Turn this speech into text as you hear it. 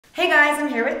Hey guys, I'm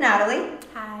here with Natalie.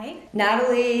 Hi.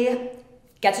 Natalie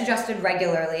gets adjusted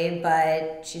regularly,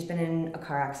 but she's been in a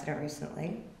car accident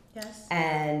recently. Yes.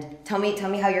 And tell me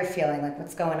how you're feeling, like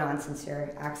what's going on since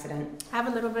your accident. I have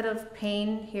a little bit of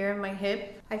pain here in my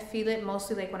hip. I feel it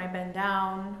mostly like when I bend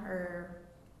down or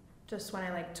just when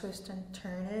I like twist and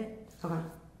turn it. Okay.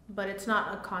 But it's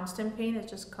not a constant pain, it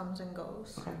just comes and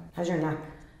goes. Okay. How's your neck?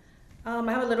 I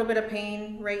have a little bit of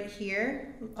pain right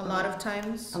here, a lot of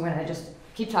times. I'm gonna just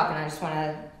keep talking. I just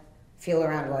wanna feel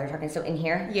around while you're talking. So in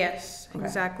here? Yes, Okay.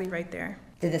 exactly right there.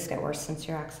 Did this get worse since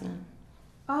your accident?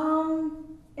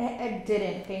 It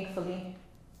didn't, thankfully.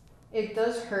 It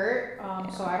does hurt,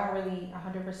 so I don't really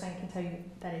 100% can tell you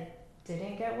that it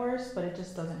didn't get worse, but it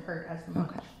just doesn't hurt as much.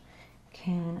 Okay.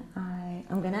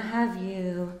 I'm gonna have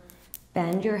you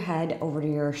bend your head over to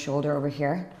your shoulder over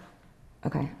here.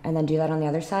 Okay, and then do that on the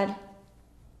other side.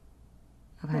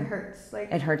 Okay. It hurts.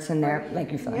 It hurts in there,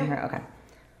 like you feel in here, okay.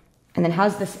 And then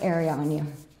how's this area on you?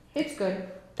 It's good.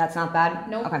 That's not bad?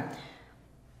 Nope. Okay.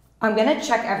 I'm gonna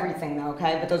check everything though,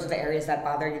 okay? But those are the areas that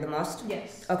bother you the most?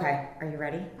 Yes. Okay, are you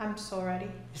ready? I'm so ready.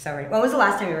 You're so ready. When was the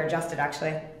last time you were adjusted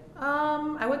actually?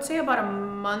 I would say about a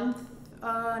month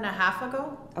and a half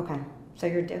ago. Okay, so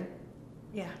you're due?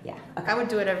 Yeah. Yeah, I would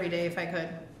do it every day if I could.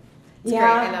 It's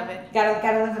yeah, great, I love it.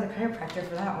 Gotta live with a chiropractor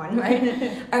for that one, right?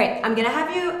 All right,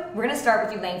 we're gonna start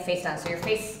with you laying face down. So your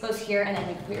face goes here and then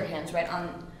you can put your hands right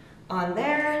on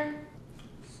there.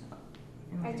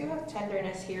 I do have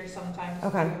tenderness here sometimes.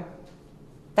 Okay. Too.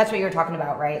 That's what you were talking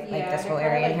about, right? Yeah, Like this whole it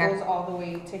area in kinda, here? goes all the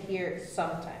way to here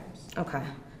sometimes. Okay.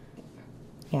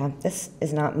 Yeah, this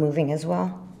is not moving as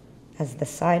well as this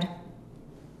side.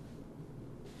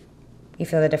 You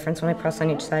feel the difference when I press on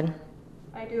each side?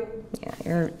 I do.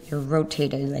 Yeah, you're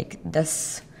rotated like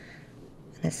this.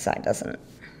 This side doesn't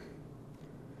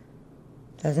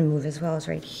move as well as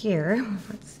right here.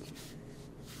 Let's see.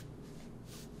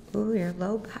 Ooh, your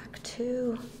low back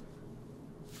too.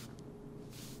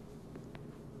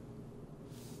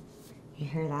 You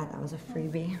hear that? That was a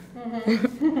freebie.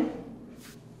 Mm-hmm.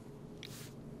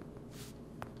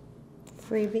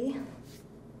 Freebie.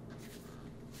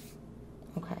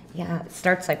 Okay, yeah, it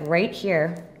starts like right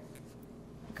here,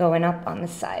 going up on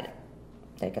this side.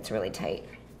 It gets really tight,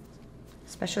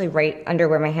 especially right under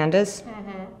where my hand is.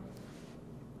 Mm-hmm.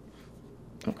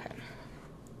 Okay.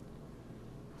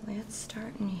 Let's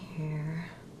start in here.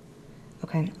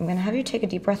 Okay, I'm gonna have you take a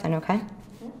deep breath in, okay?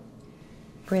 Mm-hmm.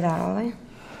 Breathe out all the way.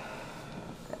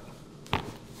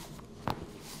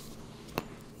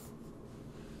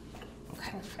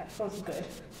 Okay. That feels good.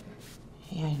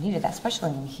 Yeah, I needed that,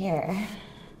 especially in here.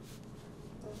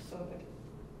 That's so good.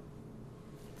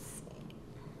 Let's see.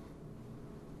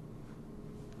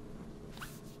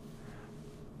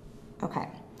 Okay.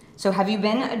 So have you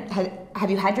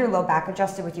had your low back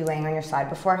adjusted with you laying on your side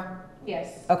before?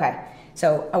 Yes. Okay.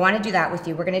 So I want to do that with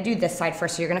you. We're going to do this side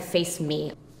first, so you're going to face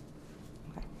me.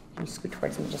 Okay. Can you scoot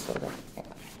towards me just a little bit? There you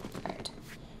go. All right.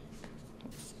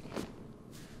 Let's see.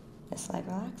 This side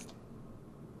relaxed?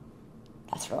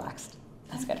 That's relaxed.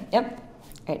 That's good. Yep.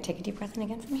 All right, take a deep breath in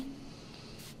again for me.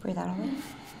 Breathe out all the way.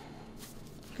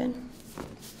 Good.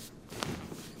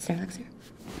 Stay relaxed here.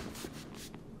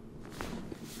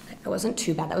 Okay, that wasn't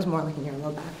too bad. That was more like in your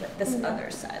low back, but this other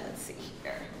side, let's see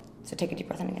here. So take a deep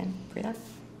breath in again. Breathe out.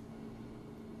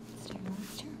 Stay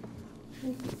relaxed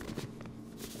here.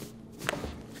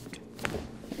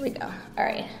 Here we go. All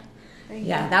right.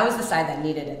 Yeah, that was the side that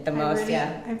needed it the most,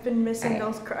 yeah. I've been missing All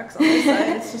right. those cracks on this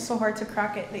side. It's just so hard to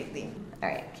crack it lately. All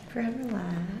right, keep your head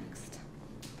relaxed.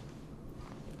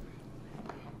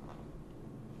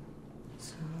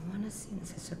 So I want to see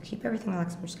this. So keep everything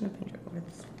relaxed. I'm just going to bend you over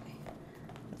this way.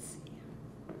 Let's see.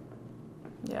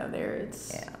 Yeah, there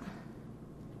it's. Yeah.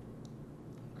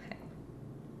 Okay.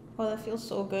 Oh, that feels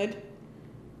so good.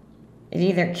 It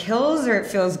either kills or it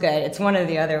feels good. It's one or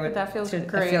the other. That feels It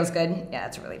great. feels good. Yeah,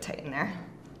 it's really tight in there.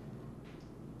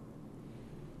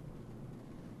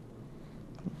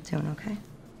 Doing okay?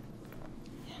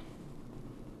 Yeah.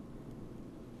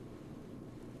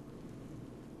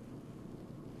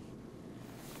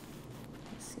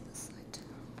 Let's see this side too.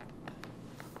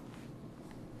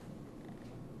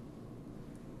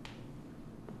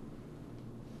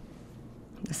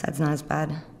 This side's not as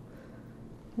bad.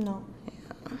 No,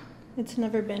 Yeah. it's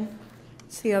never been.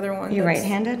 It's the other one. You're that's-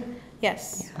 right-handed?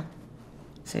 Yes. Yeah.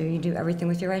 So you do everything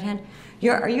with your right hand?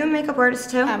 Are you a makeup artist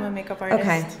too? I'm a makeup artist.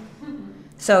 Okay.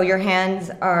 So your hands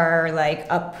are like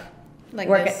up. Like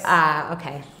working. this. Ah,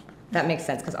 okay. That makes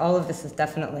sense because all of this is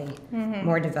definitely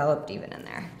more developed even in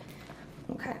there.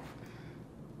 Okay.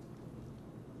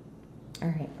 All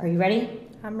right. Are you ready?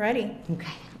 I'm ready.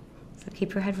 Okay. So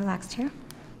keep your head relaxed here.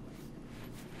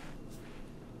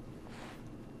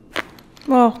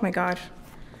 Oh my God.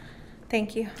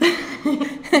 Thank you.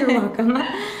 You're welcome.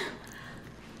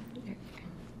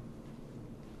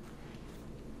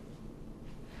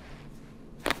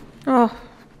 Oh,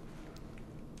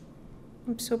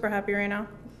 I'm super happy right now.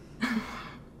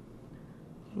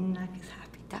 Your neck is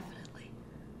happy, definitely.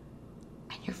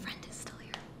 And your friend is still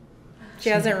here. She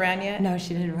hasn't ran yet? No,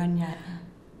 she didn't run yet.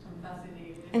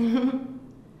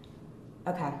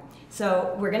 Okay,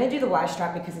 so we're gonna do the Y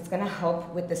strap because it's gonna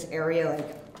help with this area,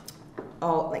 like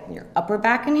all like your upper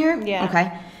back in here. Yeah.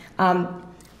 Okay.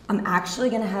 I'm actually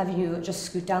gonna have you just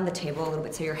scoot down the table a little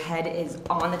bit so your head is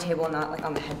on the table, not like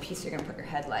on the headpiece. So you're gonna put your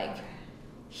head like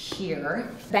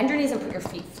here. Bend your knees and put your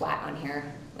feet flat on here,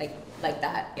 like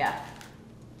that. Yeah.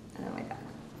 And then like that.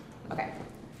 Okay.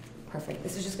 Perfect.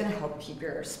 This is just gonna help keep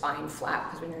your spine flat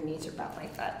because when your knees are bent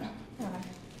like that. Okay.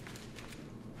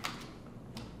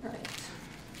 All right.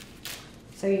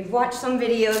 So you've watched some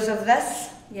videos of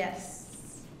this?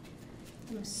 Yes.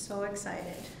 I'm so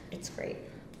excited. It's great.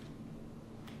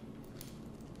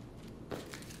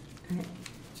 All right.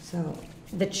 So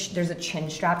there's a chin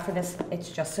strap for this. It's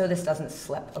just so this doesn't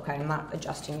slip. Okay, I'm not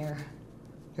adjusting your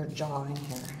jaw in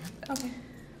here. Okay.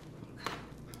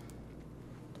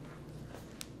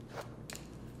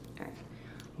 All right.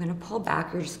 I'm gonna pull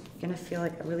back. You're just gonna feel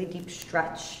like a really deep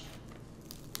stretch.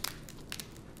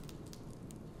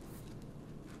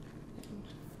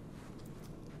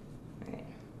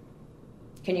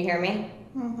 Can you hear me?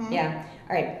 Mm-hmm. Yeah.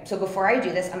 All right. So before I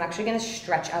do this, I'm actually going to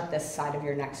stretch out this side of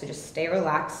your neck. So just stay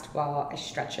relaxed while I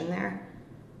stretch in there.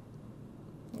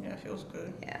 Yeah, it feels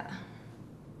good. Yeah.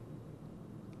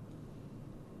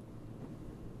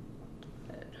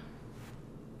 Good.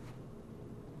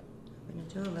 I'm going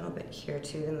to do a little bit here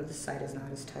too, even though this side is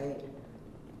not as tight.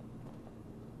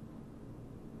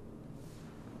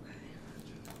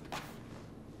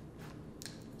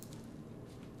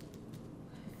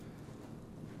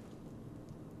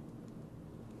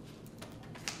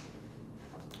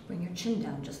 Bring your chin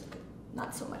down just a bit.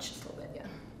 Not so much, just a little bit, yeah.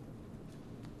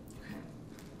 Okay.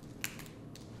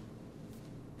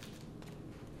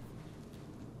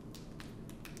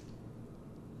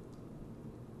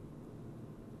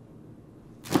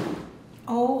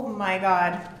 Oh my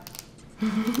God.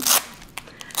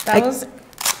 That was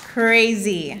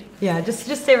crazy. Yeah, just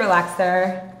stay relaxed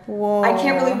there. Whoa. I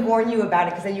can't really warn you about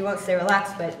it because then you won't stay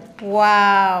relaxed, but...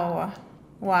 Wow.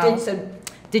 Wow.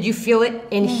 Did you feel it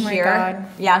in Oh my here? God.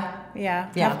 Yeah? Yeah.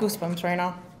 Yeah. I have goosebumps right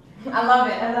now. I love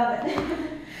it. I love it.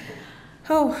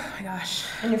 Oh my gosh.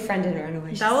 And your friend didn't run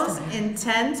away. That was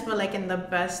intense, but like in the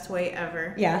best way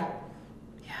ever. Yeah.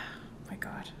 Yeah. Oh my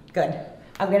God. Good.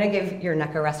 I'm going to give your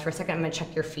neck a rest for a second. I'm going to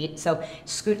check your feet. So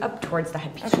scoot up towards the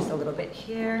headpiece just a little bit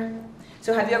here.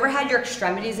 So have you ever had your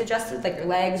extremities adjusted, like your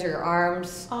legs or your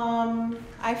arms?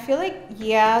 I feel like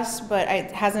yes, but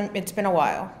it's been a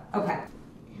while. Okay.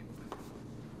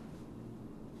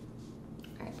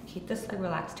 All right, keep this leg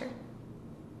relaxed here.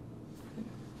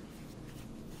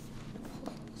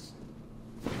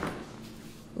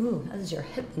 Ooh, that is your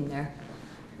hip in there.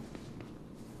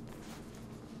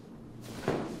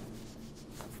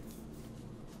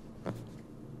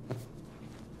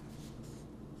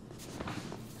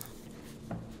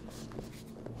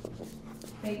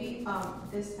 Maybe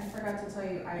this I forgot to tell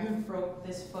you, I broke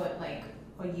this foot like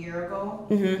a year ago.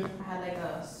 Mm-hmm. I had like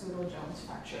a pseudo Jones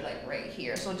fracture like right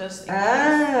here. So just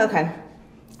Ah, okay.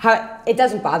 It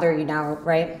doesn't bother you now,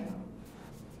 right?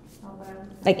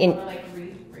 like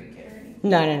re-break it or anything.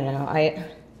 No. I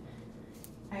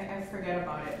forget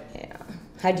about it. Yeah.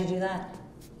 How'd you do that?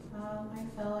 I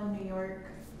fell in New York.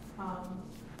 I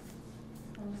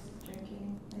was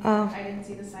drinking. Oh. I didn't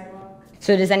see the sidewalk.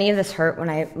 So does any of this hurt when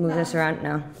I move this around?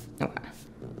 No. Okay.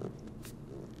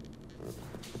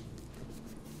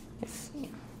 Let's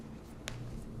see.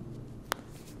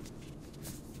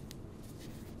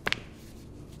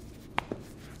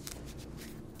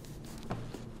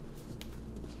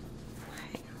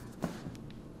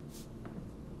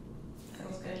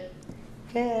 Feels good.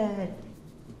 Good.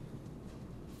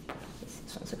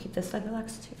 So keep this leg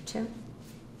relaxed too.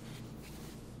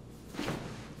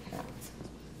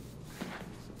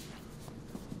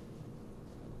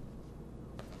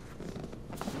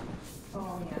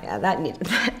 Oh yeah. Yeah, that needed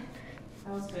that.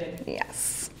 That was good.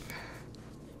 Yes.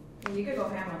 Yeah, you could go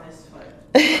ham on this foot.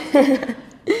 Okay.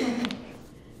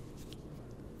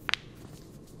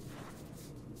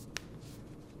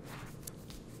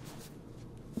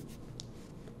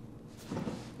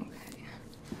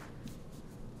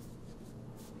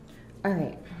 All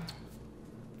right.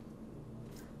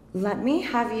 Let me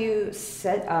have you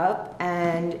sit up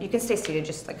and you can stay seated,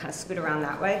 just like kind of scoot around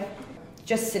that way.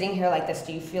 just sitting here like this,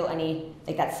 do you feel any,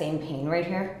 like that same pain right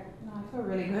here? No, I feel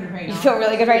really good right now. You feel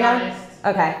really good right now? Honest.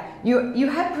 Okay. You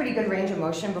had pretty good range of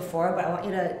motion before, but I want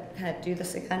you to kind of do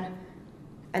this again.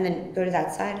 And then go to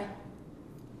that side.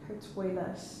 Hurts way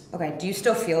less. Okay. Do you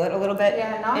still feel it a little bit?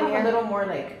 Yeah, now I in have here? a little more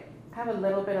like, I have a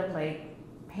little bit of like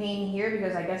pain here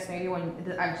because I guess maybe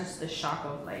when I'm just the shock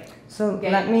of like. So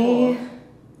let me, pulled.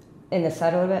 in this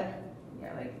side a little bit.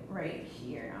 Yeah, like right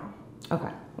here now.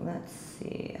 Okay. Let's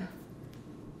see. Here.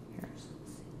 Let's see.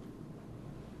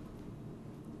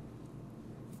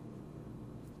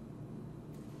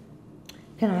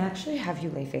 Can I actually have you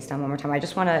lay face down one more time? I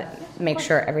just want to make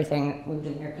sure everything moved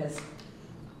in here because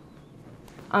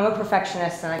I'm a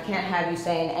perfectionist and I can't have you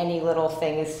saying any little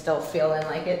thing is still feeling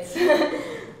like it's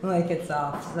like it's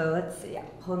off. So let's see. Yeah,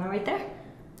 hold on right there. Okay.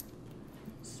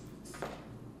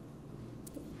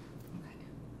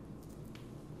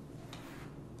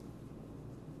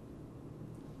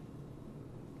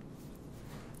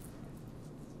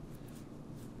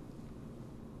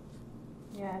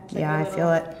 Yeah. It's like Yeah, I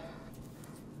feel it.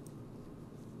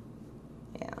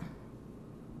 Yeah.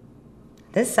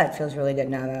 This side feels really good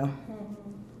now, though. Mm-hmm.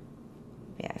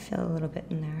 Yeah, I feel a little bit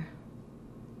in there.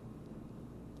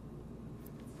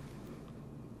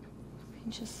 Let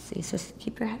me just see. So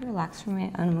keep your head relaxed for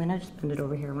me. I'm gonna just bend it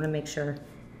over here. I want to make sure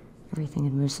everything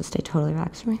had moved. So stay totally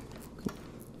relaxed for me.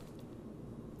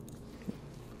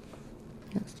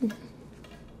 That's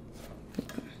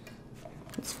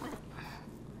fine.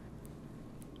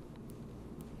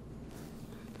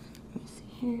 Let me see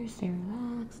here. Stay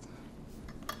relaxed.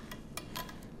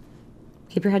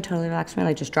 Keep your head totally relaxed for me.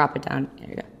 Like just drop it down. There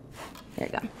you go. There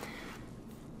you go.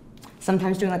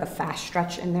 Sometimes doing like a fast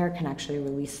stretch in there can actually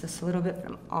release this a little bit,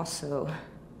 but I'm also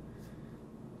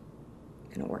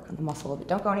gonna work on the muscle a little bit.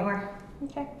 Don't go anywhere.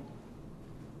 Okay.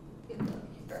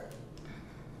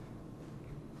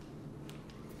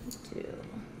 Let's do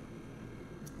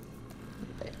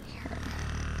a bit here.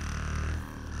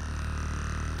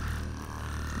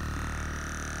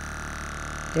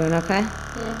 Doing okay?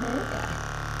 Mm-hmm. Yeah.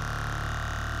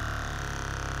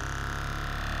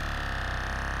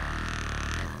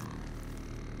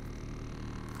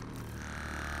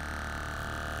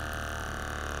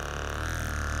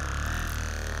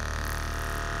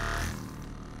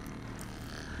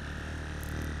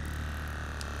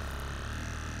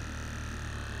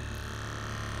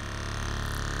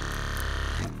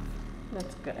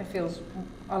 That's good. It feels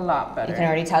a lot better. You can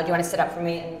already tell. Do you want to sit up for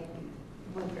me and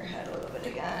move your head a little bit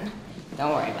again?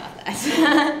 Don't worry about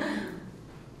that.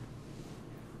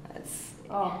 That's,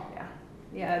 Oh, yeah.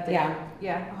 Yeah, Yeah.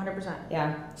 Yeah, 100%.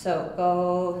 yeah. So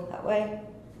go that way.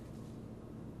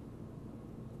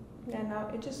 Yeah, no,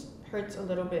 it just hurts a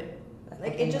little bit.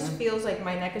 Like, it just feels like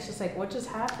my neck is just like, what just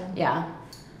happened? Yeah.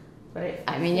 But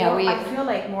I mean, yeah, I feel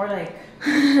like more like.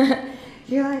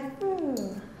 You're like,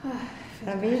 ooh.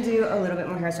 Let me do a little bit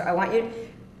more here. So I want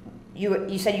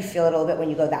you said you feel it a little bit when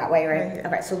you go that way, right? Right here.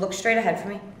 Okay, so look straight ahead for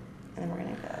me. And then we're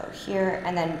gonna go here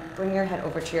and then bring your head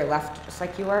over to your left, just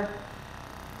like you were.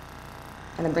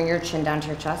 And then bring your chin down to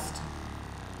your chest.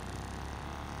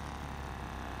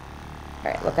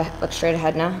 All right, look straight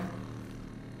ahead now.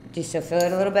 Do you still feel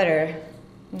it a little better?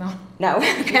 No. No.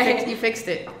 Okay. You fixed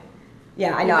it.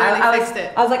 Yeah, I You know. literally fixed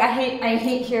it. I was like, I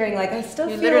hate hearing like I still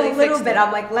You feel literally a little fixed bit. it.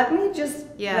 I'm like, let me just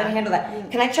Yeah. let me handle that.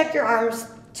 Can I check your arms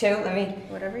too? Let me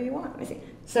Whatever you want. let me see.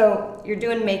 So you're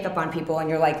doing makeup on people and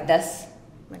you're like this.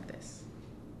 Like this.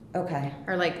 Okay.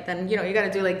 Or like, then, you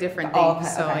gotta do like different Oh, things.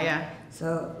 okay, So, okay. yeah.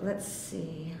 So let's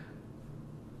see.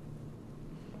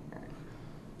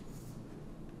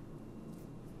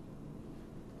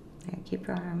 There, keep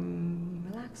your arm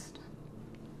relaxed.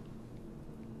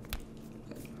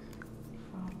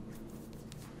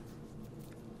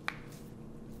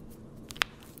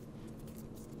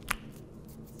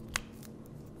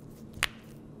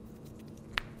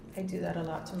 I do that a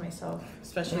lot to myself,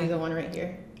 especially Yeah. the one right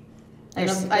here. I Your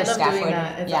love doing scaphoid.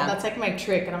 that. Yeah. That's like my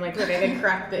trick, and I'm like, look, I can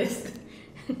crack this.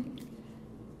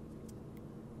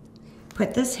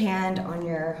 Put this hand on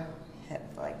your hip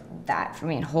like that for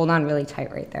me and hold on really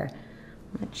tight right there.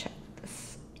 I'm gonna check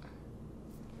this.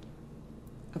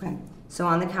 Okay, so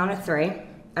on the count of 3,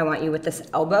 I want you with this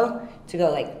elbow to go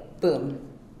like boom,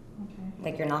 Okay.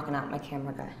 like you're knocking out my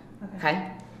camera guy. Okay.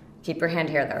 Okay? Keep your hand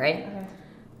here though, right? Okay.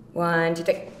 1, 2,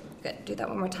 3. Good, do that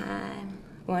one more time.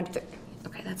 1, 2, 3.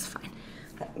 Okay, that's fine.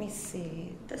 Let me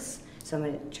see this. So I'm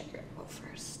gonna check your elbow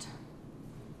first.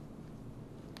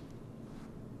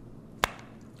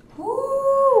 Woo!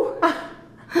 Oh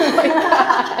my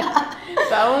god.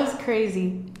 That was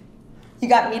crazy. You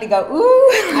got me to go, ooh!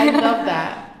 I love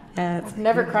that. Yeah, it's I've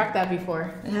never cracked that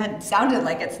before. It sounded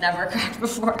like it's never cracked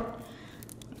before.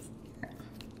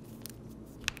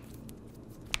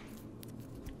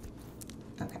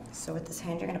 So with this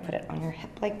hand, you're gonna put it on your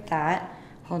hip like that.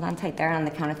 Hold on tight there, and on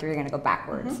the count of 3, you're gonna go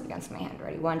backwards against my hand.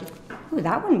 Ready? 1, 2, 3. Ooh,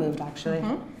 that one moved actually.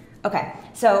 Okay,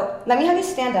 so let me have you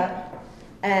stand up,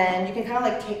 and you can kind of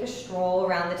like take a stroll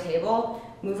around the table,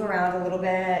 move around a little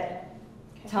bit.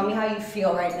 Okay. Tell me how you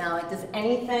feel right now. Like, does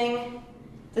anything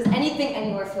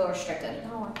anywhere feel restricted?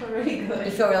 No, I feel really good.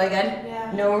 You feel really good?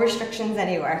 Yeah. No restrictions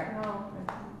anywhere? No,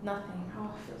 nothing. Oh,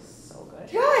 it feels so good.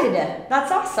 Good.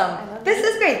 That's awesome. This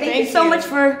is great. Thank you Thank so you. much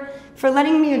for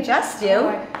letting me adjust you.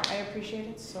 Oh, I appreciate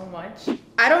it so much.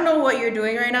 I don't know what you're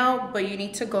doing right now, but you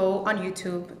need to go on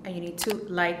YouTube and you need to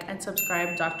like and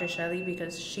subscribe Dr. Shelly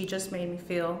because she just made me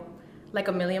feel like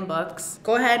 $1,000,000.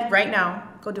 Go ahead right now.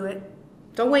 Go do it.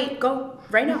 Don't wait. Go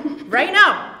right now. Right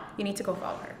now. You need to go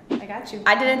follow her. I got you.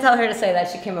 I didn't tell her to say that.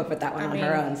 She came up with that one on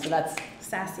her mean, own, so that's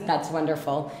sassy. That's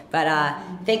wonderful. But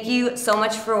thank you so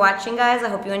much for watching, guys. I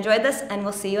hope you enjoyed this, and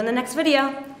we'll see you in the next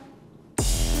video.